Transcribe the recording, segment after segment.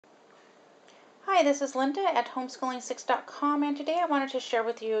Hi, this is Linda at homeschoolingsix.com, and today I wanted to share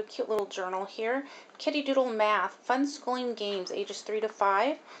with you a cute little journal here, Kitty Doodle Math, Fun Schooling Games, ages 3 to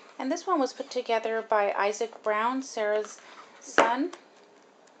 5. And this one was put together by Issac Brown, Sarah's son.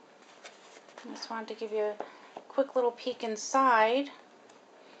 I just wanted to give you a quick little peek inside.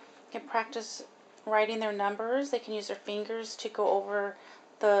 You can practice writing their numbers. They can use their fingers to go over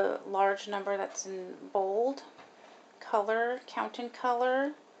the large number that's in bold. Color, count in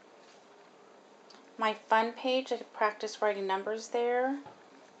color. My fun page, I could practice writing numbers there,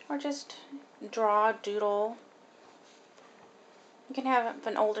 or just draw, doodle. You can have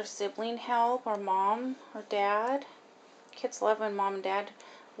an older sibling help, or mom or dad. Kids love when mom and dad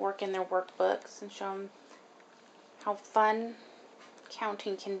work in their workbooks and show them how fun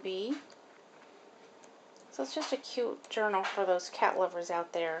counting can be. So it's just a cute journal for those cat lovers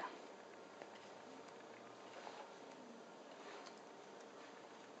out there.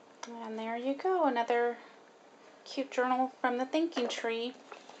 And there you go, another cute journal from the thinking tree.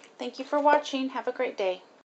 Thank you for watching. Have a great day.